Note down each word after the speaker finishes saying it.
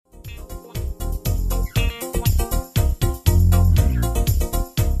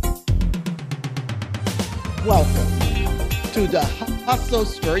welcome to the Hustle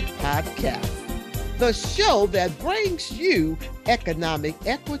Skirt Podcast, the show that brings you economic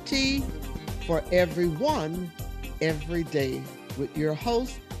equity for everyone, every day, with your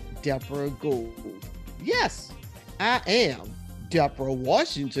host, Deborah Gould. Yes, I am Deborah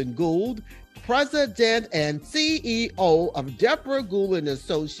Washington Gould, President and CEO of Deborah Gould and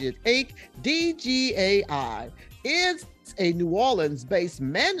Associates, Inc., DGAI, is a New Orleans-based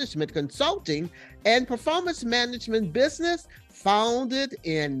management consulting and performance management business founded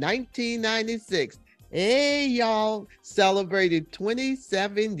in 1996. Hey, y'all, celebrated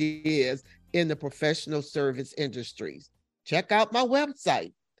 27 years in the professional service industries. Check out my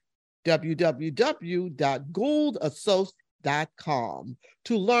website, www.gouldassociates.com,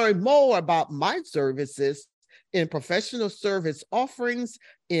 to learn more about my services in professional service offerings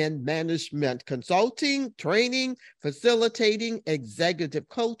in management consulting, training, facilitating, executive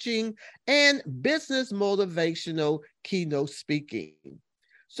coaching, and business motivational keynote speaking.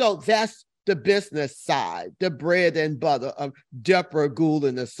 So that's the business side, the bread and butter of Deborah Gould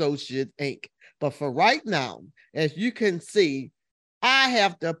and Associates, Inc. But for right now, as you can see, I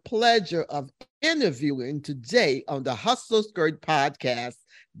have the pleasure of interviewing today on the Hustle Skirt Podcast,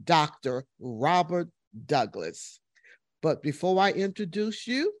 Dr. Robert Douglas. But before I introduce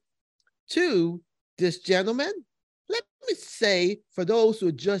you to this gentleman, let me say, for those who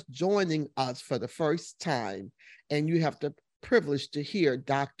are just joining us for the first time, and you have the privilege to hear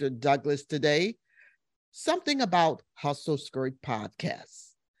Dr. Douglas today, something about Hustle Skirt Podcast.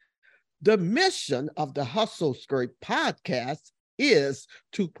 The mission of the Hustle Skirt Podcast is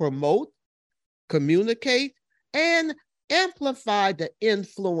to promote, communicate, and amplify the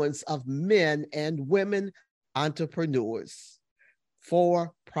influence of men and women entrepreneurs,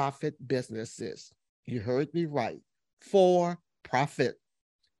 for-profit businesses. You heard me right, for-profit.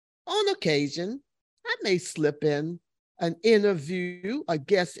 On occasion, I may slip in an interview, a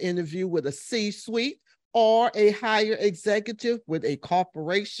guest interview with a C-suite or a higher executive with a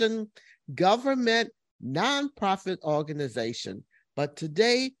corporation, government, nonprofit organization. But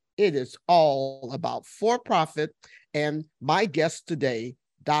today, it is all about for-profit, and my guest today,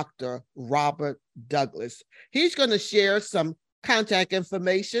 Dr. Robert Douglas. He's going to share some contact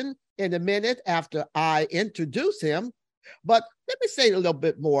information in a minute after I introduce him. But let me say a little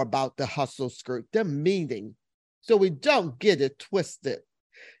bit more about the Hustle Skirt, the meaning, so we don't get it twisted.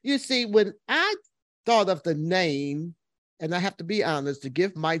 You see, when I thought of the name, and I have to be honest, to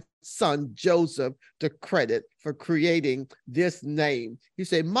give my son Joseph the credit for creating this name. He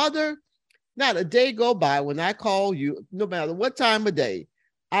said, "Mother, not a day go by when I call you, no matter what time of day,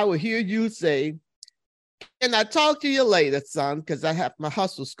 I will hear you say, 'Can I talk to you later, son?' Because I have my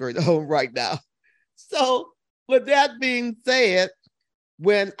hustle skirt on right now." So with that being said,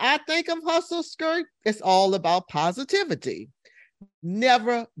 when I think of hustle skirt, it's all about positivity.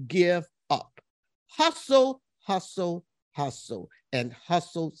 Never give up. Hustle, hustle, hustle, and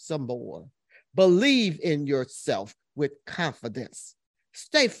hustle some more. Believe in yourself with confidence.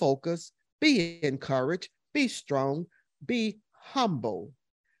 Stay focused, be encouraged, be strong, be humble.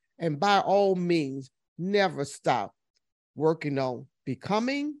 And by all means, never stop working on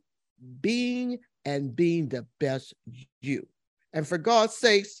becoming, being, and being the best you. And for God's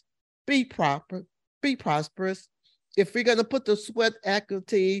sakes, be proper, be prosperous. If we're going to put the sweat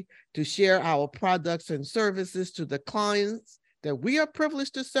equity to share our products and services to the clients that we are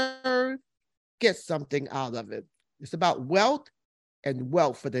privileged to serve, get something out of it. It's about wealth and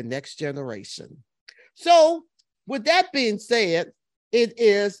wealth for the next generation. So with that being said, it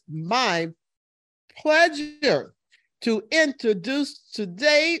is my pleasure to introduce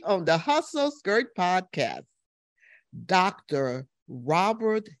today on the Hustle Skirt Podcast, Dr.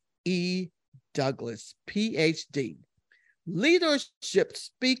 Robert E. Douglas, Ph.D., leadership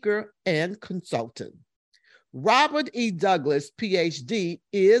speaker and consultant. Robert E. Douglas, Ph.D.,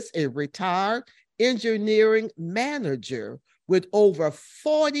 is a retired engineering manager with over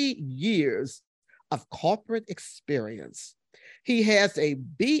 40 years of corporate experience. He has a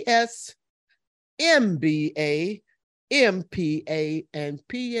BS, MBA, MPA, and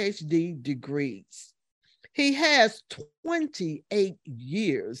PhD degrees. He has 28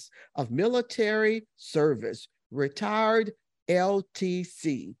 years of military service, retired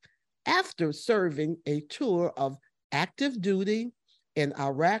LTC, after serving a tour of active duty in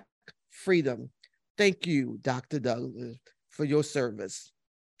Iraqi Freedom. Thank you, Dr. Douglas, for your service.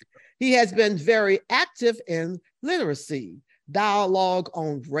 He has been very active in literacy, dialogue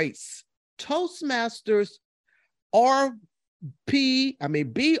on race, Toastmasters, R Rotary.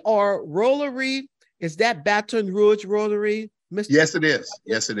 Is that Baton Rouge Rotary? Yes, it is.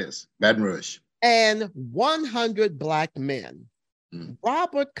 Yes, it is. Baton Rouge. and 100 Black men.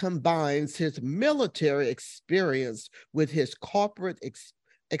 Robert combines his military experience with his corporate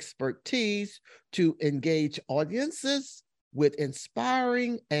expertise to engage audiences with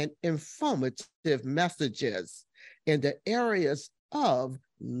inspiring and informative messages in the areas of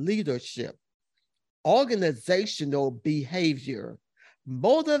leadership, organizational behavior,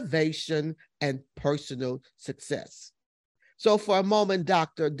 motivation, and personal success. So for a moment,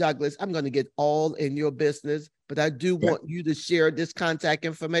 Dr. Douglas, I'm going to get all in your business, but I do want you to share this contact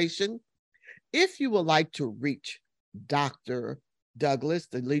information. If you would like to reach Dr. Douglas,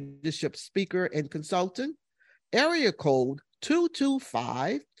 the leadership speaker and consultant, area code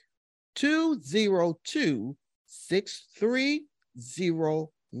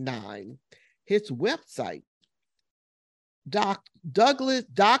 225-202-6309. His website,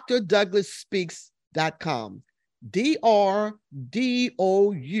 drdouglasspeaks.com.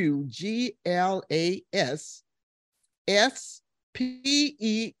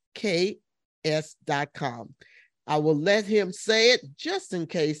 DRDOUGLASSPEKS.com. I will let him say it just in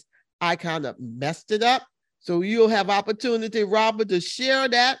case I kind of messed it up. So you'll have opportunity, Robert, to share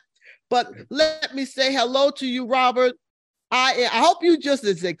that. But let me say hello to you, Robert. I hope you're just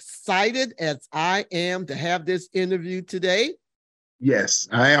as excited as I am to have this interview today. Yes,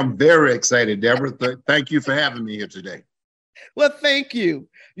 I am very excited, Deborah. Thank you for having me here today. Well, thank you.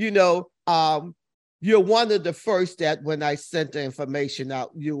 You know, you're one of the first that when I sent the information out,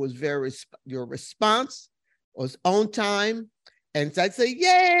 your response was on time. And so I'd say,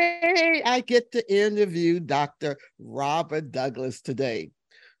 yay, I get to interview Dr. Robert Douglas today.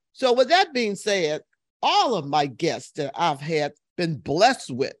 So with that being said, all of my guests that I've had been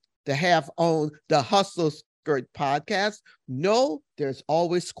blessed with to have on the Hustle Skirt podcast know there's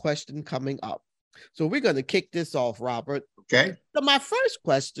always question coming up. So we're going to kick this off, Robert. Okay. So my first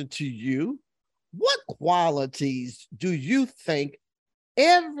question to you, what qualities do you think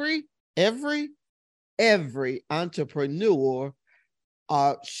every entrepreneur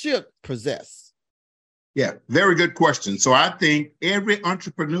should possess? Yeah, very good question. So I think every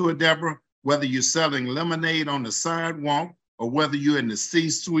entrepreneur, Deborah, whether you're selling lemonade on the sidewalk or whether you're in the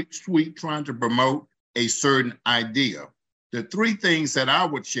C-suite trying to promote a certain idea, the three things that I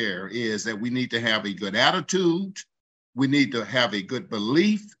would share is that we need to have a good attitude, we need to have a good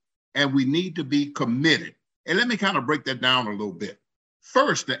belief, and we need to be committed. And let me kind of break that down a little bit.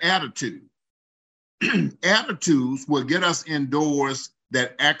 First, the attitude. Attitudes will get us indoors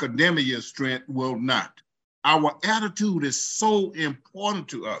that academia strength will not. Our attitude is so important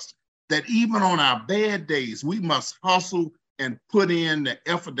to us that even on our bad days, we must hustle and put in the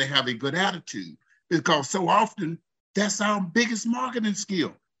effort to have a good attitude, because so often that's our biggest marketing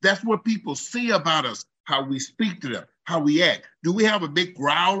skill. That's what people see about us, how we speak to them, how we act. Do we have a big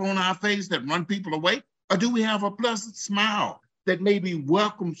growl on our face that run people away? Or do we have a pleasant smile that maybe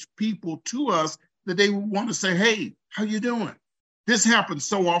welcomes people to us that they want to say, hey, how you doing? This happens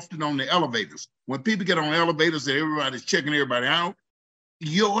so often on the elevators. When people get on elevators and everybody's checking everybody out,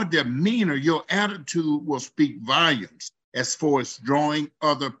 your demeanor, your attitude will speak volumes as far as drawing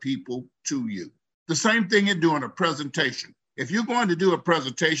other people to you. The same thing in doing a presentation. If you're going to do a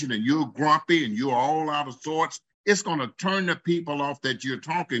presentation and you're grumpy and you're all out of sorts, it's going to turn the people off that you're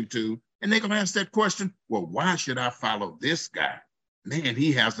talking to. And they're going to ask that question, well, why should I follow this guy? Man,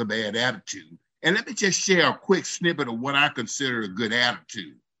 he has a bad attitude. And let me just share a quick snippet of what I consider a good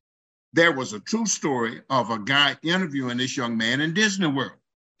attitude. There was a true story of a guy interviewing this young man in Disney World.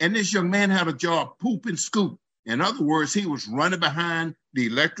 And this young man had a job, poop and scoop. In other words, he was running behind the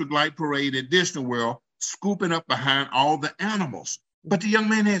electric light parade at Disney World, scooping up behind all the animals. But the young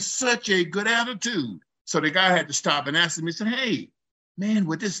man had such a good attitude. So the guy had to stop and ask him, he said, hey, man,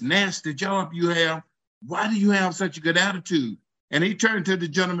 with this nasty job you have, why do you have such a good attitude? And he turned to the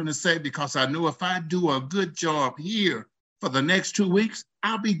gentleman and said, because I know if I do a good job here for the next 2 weeks,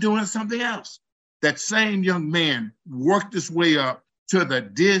 I'll be doing something else. That same young man worked his way up to the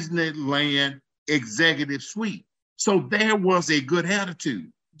Disneyland executive suite. So there was a good attitude.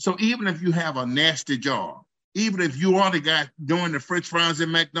 So even if you have a nasty job, even if you are the guy doing the French fries at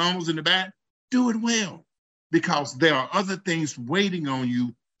McDonald's in the back, do it well, because there are other things waiting on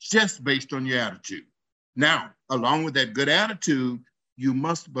you just based on your attitude. Now, along with that good attitude, you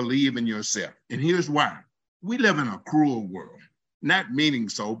must believe in yourself. And here's why. We live in a cruel world, not meaning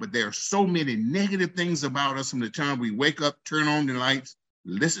so, but there are so many negative things about us from the time we wake up, turn on the lights,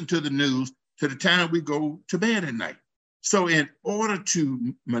 listen to the news, to the time we go to bed at night. So in order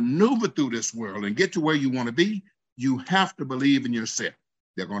to maneuver through this world and get to where you want to be, you have to believe in yourself.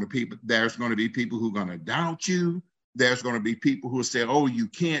 There's going to be people who are going to doubt you. There's going to be people who say, oh, you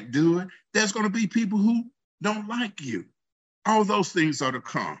can't do it. There's going to be people who don't like you. All those things are to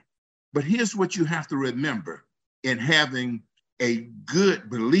come. But here's what you have to remember in having a good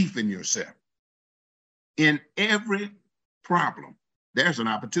belief in yourself. In every problem, there's an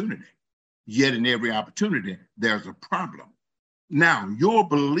opportunity. Yet in every opportunity, there's a problem. Now, your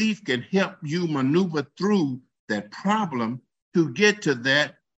belief can help you maneuver through that problem to get to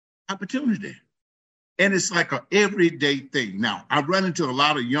that opportunity. And it's like an everyday thing. Now, I run into a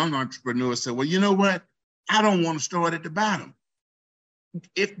lot of young entrepreneurs say, well, you know what? I don't want to start at the bottom.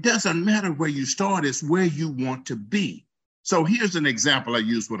 It doesn't matter where you start, it's where you want to be. So here's an example I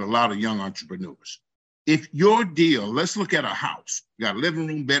use with a lot of young entrepreneurs. If your deal, let's look at a house. You got a living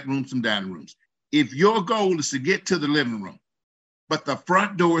room, bedroom, some dining rooms. If your goal is to get to the living room, but the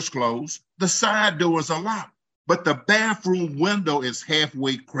front door is closed, the side doors are locked, but the bathroom window is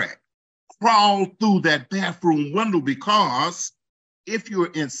halfway cracked, crawl through that bathroom window, because if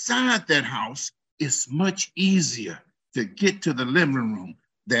you're inside that house, it's much easier to get to the living room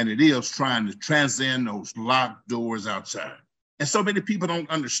than it is trying to transcend those locked doors outside. And so many people don't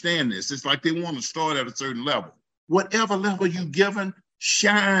understand this. It's like they want to start at a certain level. Whatever level you're given,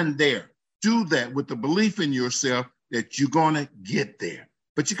 shine there. Do that with the belief in yourself that you're going to get there.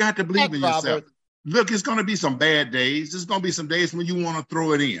 But you got to believe in yourself. Look, it's going to be some bad days. There's going to be some days when you want to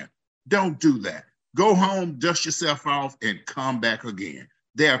throw it in. Don't do that. Go home, dust yourself off, and come back again.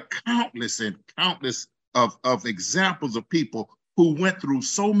 There are countless and countless of examples of people who went through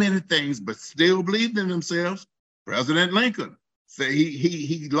so many things but still believed in themselves. President Lincoln,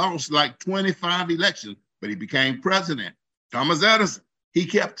 he lost like 25 elections, but he became president. Thomas Edison, he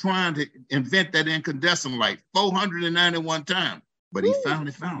kept trying to invent that incandescent light 491 times, but he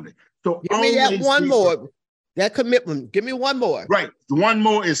finally found it. So give me that one more, that commitment. Give me one more. Right. One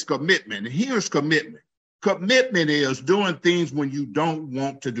more is commitment. And here's commitment. Commitment is doing things when you don't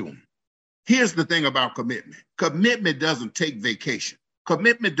want to do them. Here's the thing about commitment. Commitment doesn't take vacation.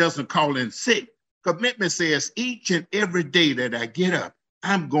 Commitment doesn't call in sick. Commitment says each and every day that I get up,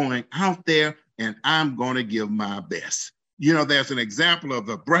 I'm going out there and I'm going to give my best. You know, there's an example of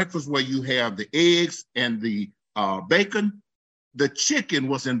a breakfast where you have the eggs and the bacon. The chicken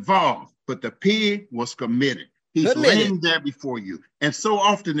was involved, but the pig was committed. He's laying there before you. And so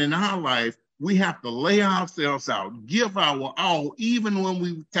often in our life, we have to lay ourselves out, give our all, even when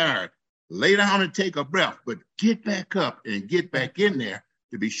we're tired. Lay down and take a breath, but get back up and get back in there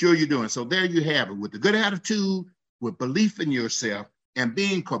to be sure you're doing. So there you have it. With a good attitude, with belief in yourself, and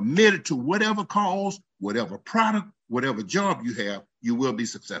being committed to whatever cause, whatever product, whatever job you have, you will be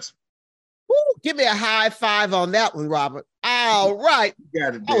successful. Woo, give me a high five on that one, Robert. All right.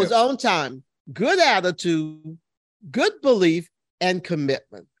 Got it, I was on time. Good attitude, good belief, and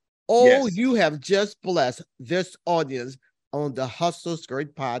commitment. Oh, yes. You have just blessed this audience on the Hustle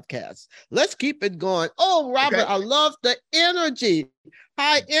Skirt podcast. Let's keep it going. Oh, Robert, okay. I love the energy.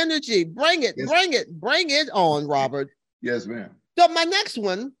 High energy. Bring it, yes. Bring it on, Robert. Yes, ma'am. So my next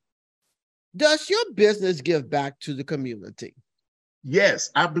one, does your business give back to the community? Yes,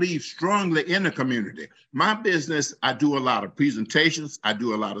 I believe strongly in the community. My business, I do a lot of presentations. I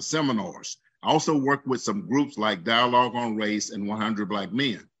do a lot of seminars. I also work with some groups like Dialogue on Race and 100 Black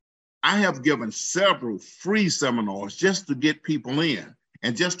Men. I have given several free seminars just to get people in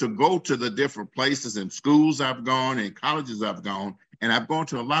and just to go to the different places and schools I've gone and colleges I've gone. And I've gone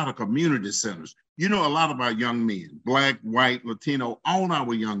to a lot of community centers. You know, a lot of our young men, Black, white, Latino, all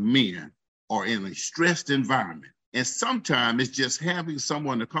our young men are in a stressed environment. And sometimes it's just having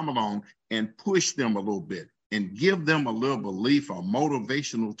someone to come along and push them a little bit and give them a little belief or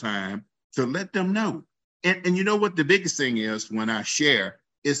motivational time to let them know. And you know what the biggest thing is when I share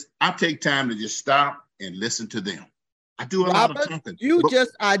is I take time to just stop and listen to them. I do a lot of talking. You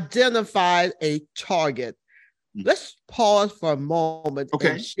just identified a target. Let's pause for a moment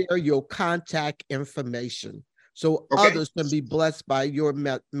and share your contact information so others can be blessed by your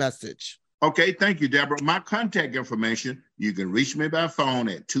message. Okay, thank you, Deborah. My contact information, you can reach me by phone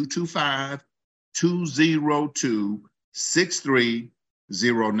at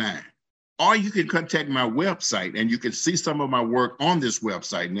 225-202-6309. Or you can contact my website and you can see some of my work on this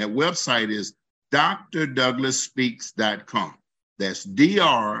website. And that website is drdouglasspeaks.com. That's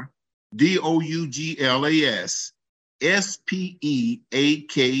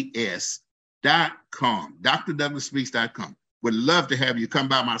DRDOUGLASSPEAKS.com. drdouglasspeaks.com. Would love to have you come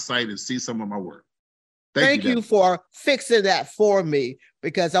by my site and see some of my work. Thank you for fixing that for me,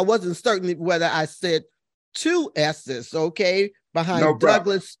 because I wasn't certain whether I said two S's, behind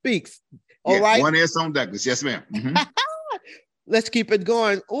Douglas Speaks. All right. One S on Douglas. Yes, ma'am. Mm-hmm. Let's keep it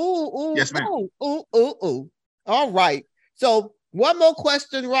going. Ooh, yes, ma'am. Ooh. All right. So one more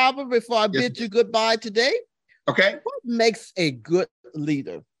question, Robert, before I bid you goodbye today. Okay. What makes a good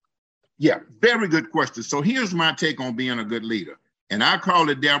leader? Yeah, very good question. So here's my take on being a good leader. And I call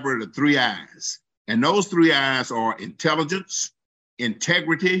it, Deborah, the 3 I's. And those 3 I's are intelligence,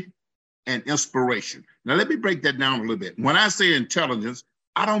 integrity, and inspiration. Now, let me break that down a little bit. When I say intelligence,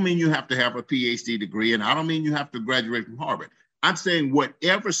 I don't mean you have to have a Ph.D. degree, and I don't mean you have to graduate from Harvard. I'm saying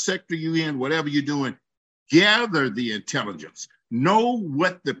whatever sector you're in, whatever you're doing, gather the intelligence. Know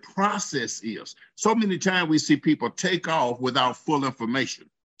what the process is. So many times we see people take off without full information.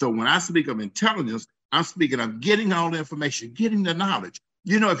 So when I speak of intelligence, I'm speaking of getting all the information, getting the knowledge.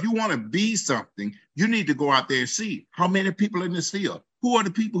 You know, if you want to be something, you need to go out there and see how many people in this field. Who are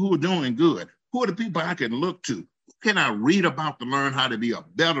the people who are doing good? Who are the people I can look to? Who can I read about to learn how to be a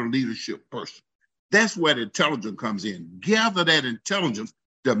better leadership person? That's where the intelligence comes in. Gather that intelligence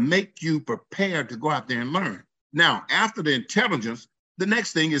to make you prepared to go out there and learn. Now, after the intelligence, the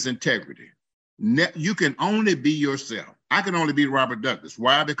next thing is integrity. You can only be yourself. I can only be Robert Douglas.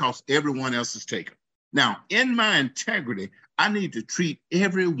 Why? Because everyone else is taken. Now, in my integrity, I need to treat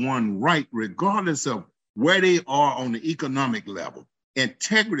everyone right, regardless of where they are on the economic level.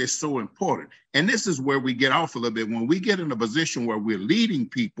 Integrity is so important. And this is where we get off a little bit. When we get in a position where we're leading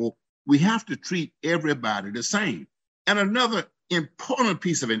people, we have to treat everybody the same. And another important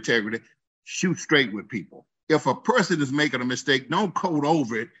piece of integrity, shoot straight with people. If a person is making a mistake, don't code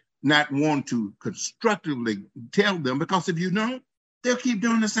over it, not want to constructively tell them, because if you don't, they'll keep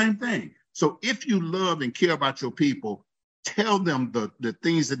doing the same thing. So if you love and care about your people, tell them the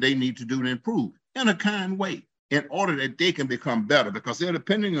things that they need to do to improve in a kind way in order that they can become better, because they're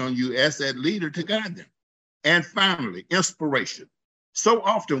depending on you as that leader to guide them. And finally, inspiration. So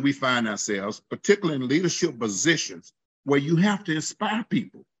often we find ourselves, particularly in leadership positions, where you have to inspire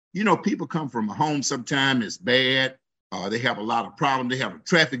people. You know, people come from a home sometime it's bad, they have a lot of problems, they have a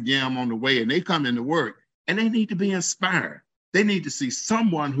traffic jam on the way, and they come into work and they need to be inspired. They need to see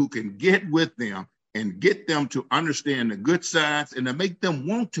someone who can get with them and get them to understand the good sides and to make them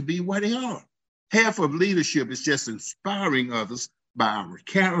want to be where they are. Half of leadership is just inspiring others by our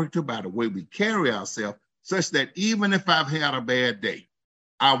character, by the way we carry ourselves, such that even if I've had a bad day,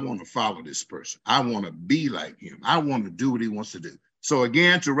 I want to follow this person. I want to be like him. I want to do what he wants to do. So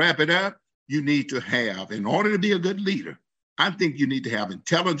again, to wrap it up, you need to have, in order to be a good leader, I think you need to have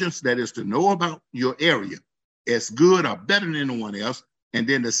intelligence, that is to know about your area as good or better than anyone else. And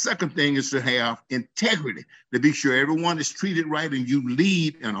then the second thing is to have integrity, to be sure everyone is treated right and you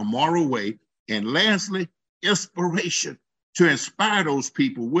lead in a moral way. And lastly, inspiration, to inspire those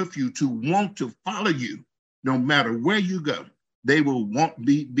people with you to want to follow you no matter where you go. They will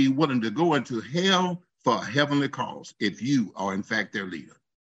be willing to go into hell for a heavenly cause if you are in fact their leader.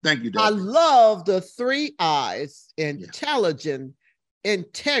 Thank you, Dr. I love the 3 I's: intelligence,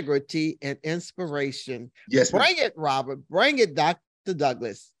 integrity, and inspiration. Yes, bring it, Robert. Bring it, Dr.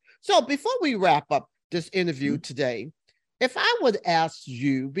 Douglas. So before we wrap up this interview today, if I would ask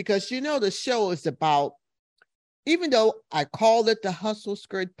you, because you know the show is about, even though I call it the Hustle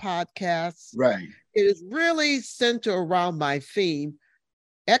Skirt Podcast, right, it is really centered around my theme,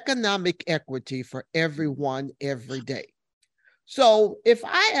 economic equity for everyone, every day. So if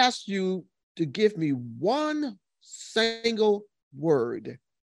I asked you to give me one single word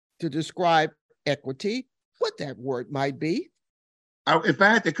to describe equity, what that word might be? If I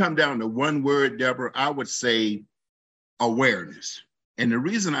had to come down to one word, Deborah, I would say awareness. And the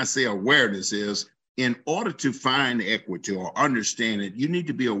reason I say awareness is, in order to find equity or understand it, you need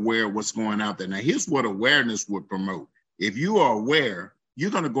to be aware of what's going out there. Now, here's what awareness would promote. If you are aware, you're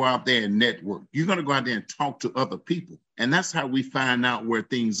going to go out there and network. You're going to go out there and talk to other people. And that's how we find out where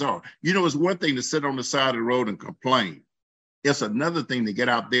things are. You know, it's one thing to sit on the side of the road and complain. It's another thing to get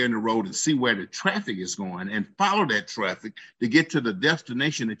out there in the road and see where the traffic is going and follow that traffic to get to the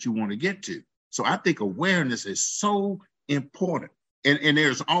destination that you want to get to. So I think awareness is so important. And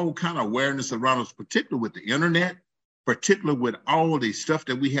there's all kind of awareness around us, particularly with the internet, particularly with all the stuff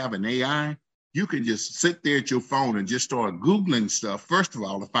that we have in AI. You can just sit there at your phone and just start Googling stuff, first of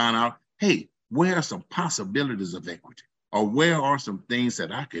all, to find out, hey, where are some possibilities of equity? Or where are some things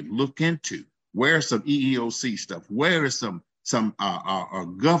that I can look into? Where are some EEOC stuff? Where is some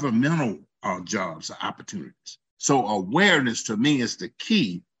governmental jobs or opportunities? So awareness to me is the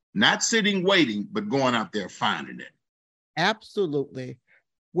key, not sitting waiting, but going out there finding it. Absolutely.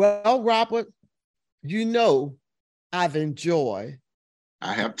 Well, Robert, you know I've enjoyed.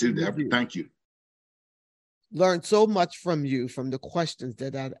 I have too, Deborah. Thank you. Learned so much from you, from the questions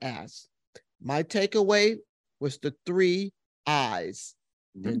that I've asked. My takeaway was the 3 I's: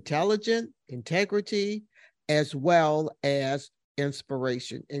 intelligence, integrity, as well as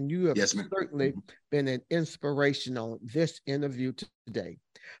inspiration. And you have certainly been an inspiration on this interview today.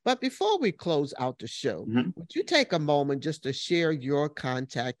 But before we close out the show, would you take a moment just to share your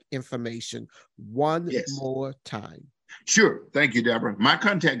contact information one more time? Sure. Thank you, Deborah. My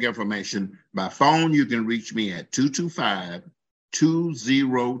contact information, by phone, you can reach me at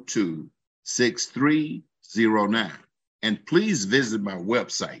 225-202-6309. And please visit my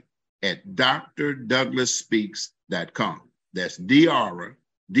website at drdouglasspeaks.com. That's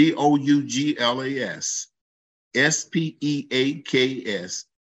DrDouglasspeaks.com.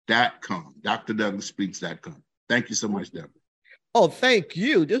 drdouglasspeaks.com. Thank you so much, Deborah. Oh, thank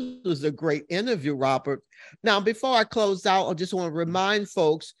you. This was a great interview, Robert. Now, before I close out, I just want to remind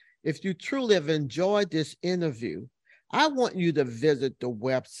folks, if you truly have enjoyed this interview, I want you to visit the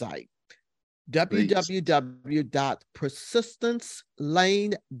website,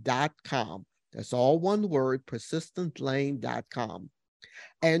 www.persistencelane.com. That's all one word, persistencelane.com.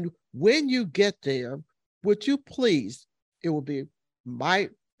 And when you get there, would you please, it will be my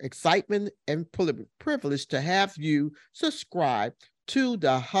excitement and privilege to have you subscribe to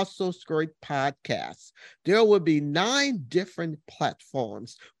the Hustle Skirt podcast. There will be 9 different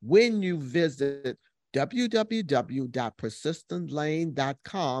platforms when you visit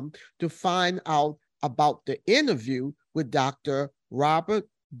www.persistencelane.com to find out about the interview with Dr. Robert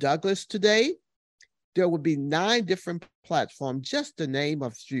Douglas today. There will be 9 different platforms, just to name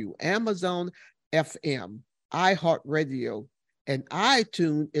a few: Amazon FM, iHeartRadio, and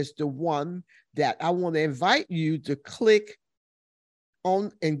iTunes is the one that I want to invite you to click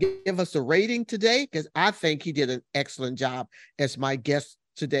on and give us a rating today, because I think he did an excellent job as my guest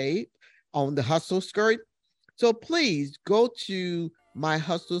today on the Hustle Skirt. So please go to my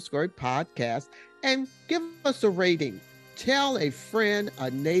Hustle Skirt podcast and give us a rating. Tell a friend, a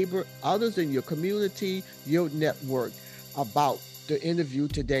neighbor, others in your community, your network about the interview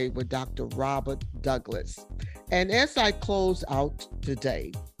today with Dr. Robert Douglas. And as I close out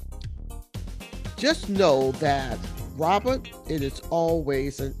today, just know that, Robert, it is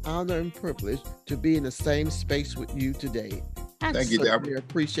always an honor and privilege to be in the same space with you today. Thank you, Deborah. I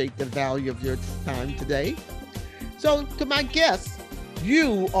appreciate the value of your time today. So to my guests,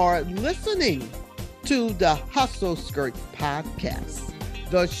 you are listening to the Hustle Skirt podcast,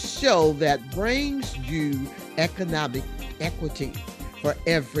 the show that brings you economic equity for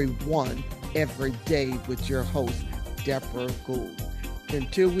everyone, every day, with your host, Deborah Gould.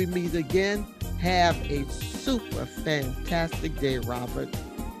 Until we meet again, have a super fantastic day, Robert.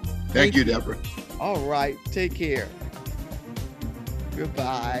 Thank you, Deborah. All right. Take care.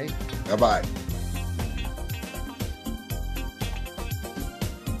 Goodbye. Bye-bye.